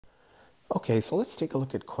Okay, so let's take a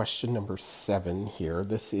look at question number 7 here.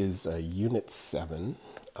 This is Unit 7.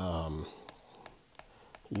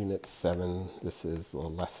 Unit 7, this is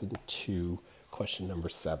Lesson 2, question number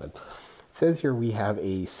 7. It says here we have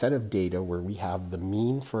a set of data where we have the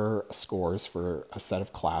mean for scores for a set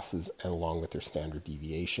of classes and along with their standard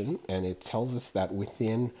deviation. And it tells us that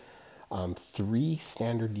within 3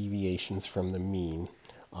 standard deviations from the mean,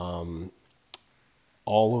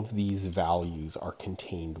 all of these values are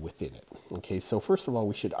contained within it. Okay, so first of all,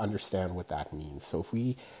 we should understand what that means. So if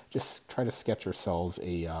we just try to sketch ourselves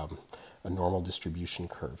a normal distribution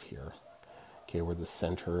curve here, okay, where the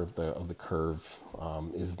center of the curve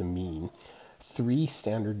is the mean, 3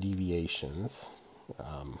 standard deviations,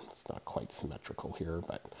 it's not quite symmetrical here,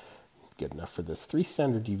 but good enough for this. 3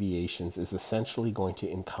 standard deviations is essentially going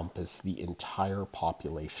to encompass the entire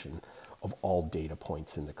population of all data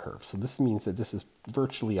points in the curve. So this means that this is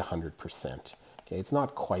virtually 100%. Okay, it's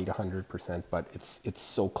not quite 100%, but it's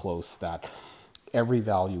so close that every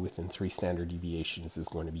value within 3 standard deviations is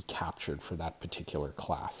going to be captured for that particular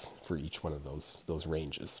class for each one of those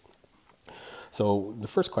ranges. So the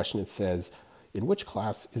first question, it says, in which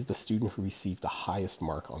class is the student who received the highest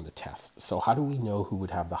mark on the test? So how do we know who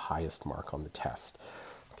would have the highest mark on the test?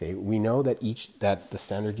 Okay, we know that the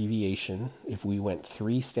standard deviation, if we went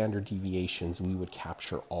 3 standard deviations, we would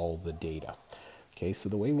capture all the data. Okay, so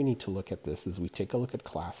the way we need to look at this is we take a look at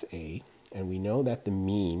class A, and we know that the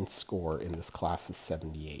mean score in this class is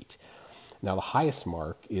 78. Now the highest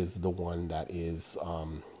mark is the one that is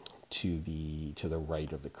to the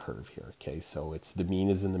right of the curve here. Okay, so it's the mean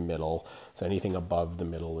is in the middle, so anything above the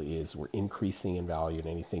middle is we're increasing in value, and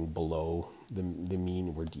anything below the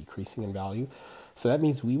mean we're decreasing in value. So that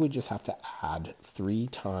means we would just have to add 3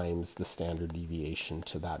 times the standard deviation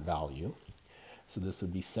to that value. So this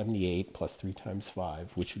would be 78 plus 3 times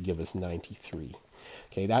 5, which would give us 93.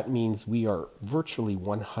 Okay, that means we are virtually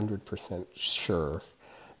 100% sure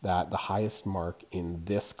that the highest mark in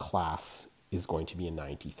this class is going to be a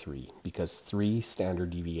 93 because 3 standard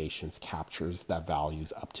deviations captures that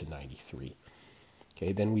values up to 93.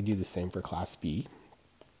 Okay, then we do the same for class B.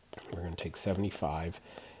 We're going to take 75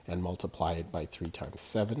 and multiply it by 3 times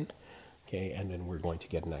 7. Okay, and then we're going to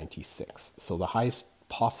get 96. So the highest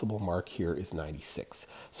possible mark here is 96.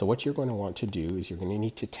 So what you're going to want to do is you're going to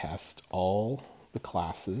need to test all the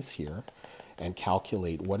classes here and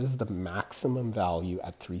calculate what is the maximum value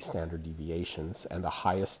at 3 standard deviations, and the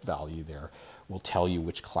highest value there will tell you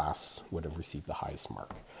which class would have received the highest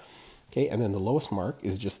mark. Okay, and then the lowest mark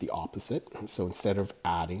is just the opposite. So instead of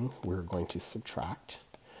adding, we're going to subtract.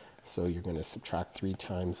 So you're going to subtract 3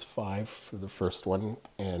 times 5 for the first one,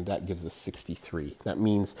 and that gives us 63. That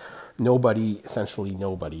means nobody, essentially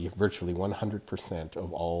nobody, virtually 100%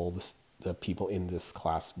 of all the people in this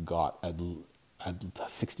class got at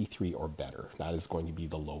 63 or better. That is going to be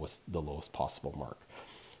the lowest possible mark.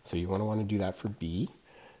 So you're going to want to do that for B,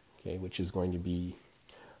 okay, which is going to be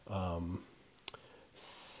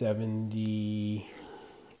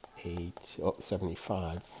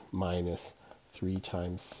 75 minus 3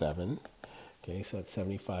 times 7. Okay, so that's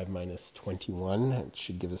 75 minus 21. It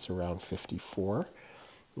should give us around 54.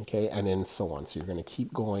 Okay, and then so on. So you're going to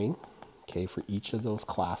keep going, okay, for each of those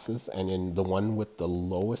classes. And then the one with the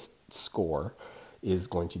lowest score is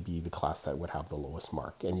going to be the class that would have the lowest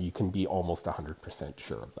mark. And you can be almost 100%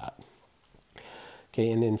 sure of that.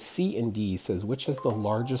 Okay, and then C and D says, which has the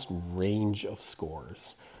largest range of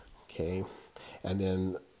scores? Okay, and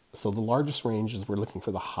then so the largest range is we're looking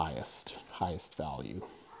for the highest value.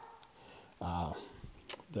 The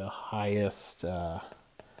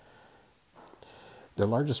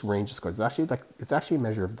largest range of scores. It's actually a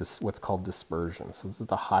measure of what's called dispersion. So this is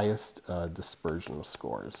the highest dispersion of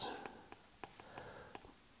scores.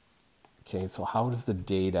 Okay, so how does the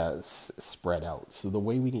data spread out? So the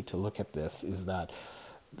way we need to look at this is that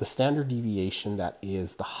the standard deviation that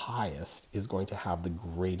is the highest is going to have the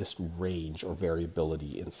greatest range or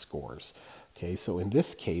variability in scores. Okay, so in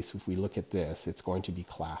this case, if we look at this, it's going to be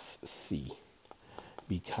class C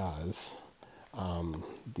because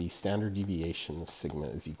the standard deviation of sigma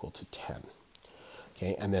is equal to 10.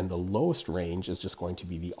 Okay, and then the lowest range is just going to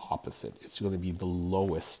be the opposite. It's going to be the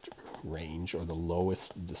lowest range or the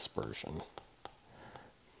lowest dispersion.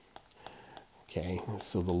 Okay,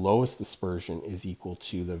 so the lowest dispersion is equal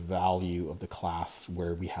to the value of the class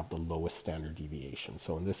where we have the lowest standard deviation.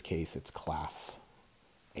 So in this case, it's class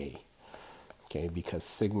A. Okay, because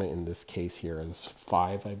sigma in this case here is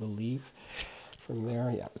 5, I believe. From there,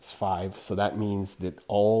 yeah, it's 5. So that means that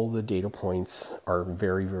all the data points are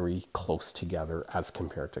very, very close together as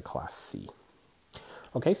compared to class C.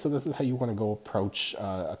 Okay, so this is how you want to go approach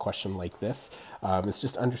a question like this. It's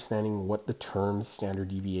just understanding what the terms standard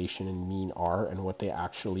deviation and mean are and what they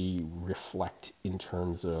actually reflect in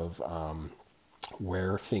terms of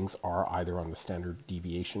where things are either on the standard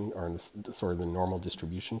deviation or in the sort of the normal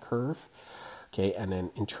distribution curve. Okay, and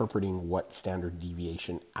then interpreting what standard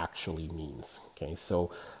deviation actually means. Okay, so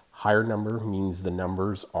higher number means the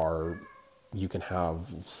numbers are, you can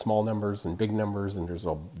have small numbers and there's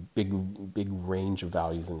a big range of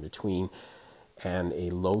values in between. And a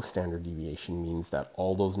low standard deviation means that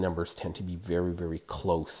all those numbers tend to be very, very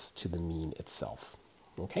close to the mean itself.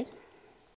 Okay.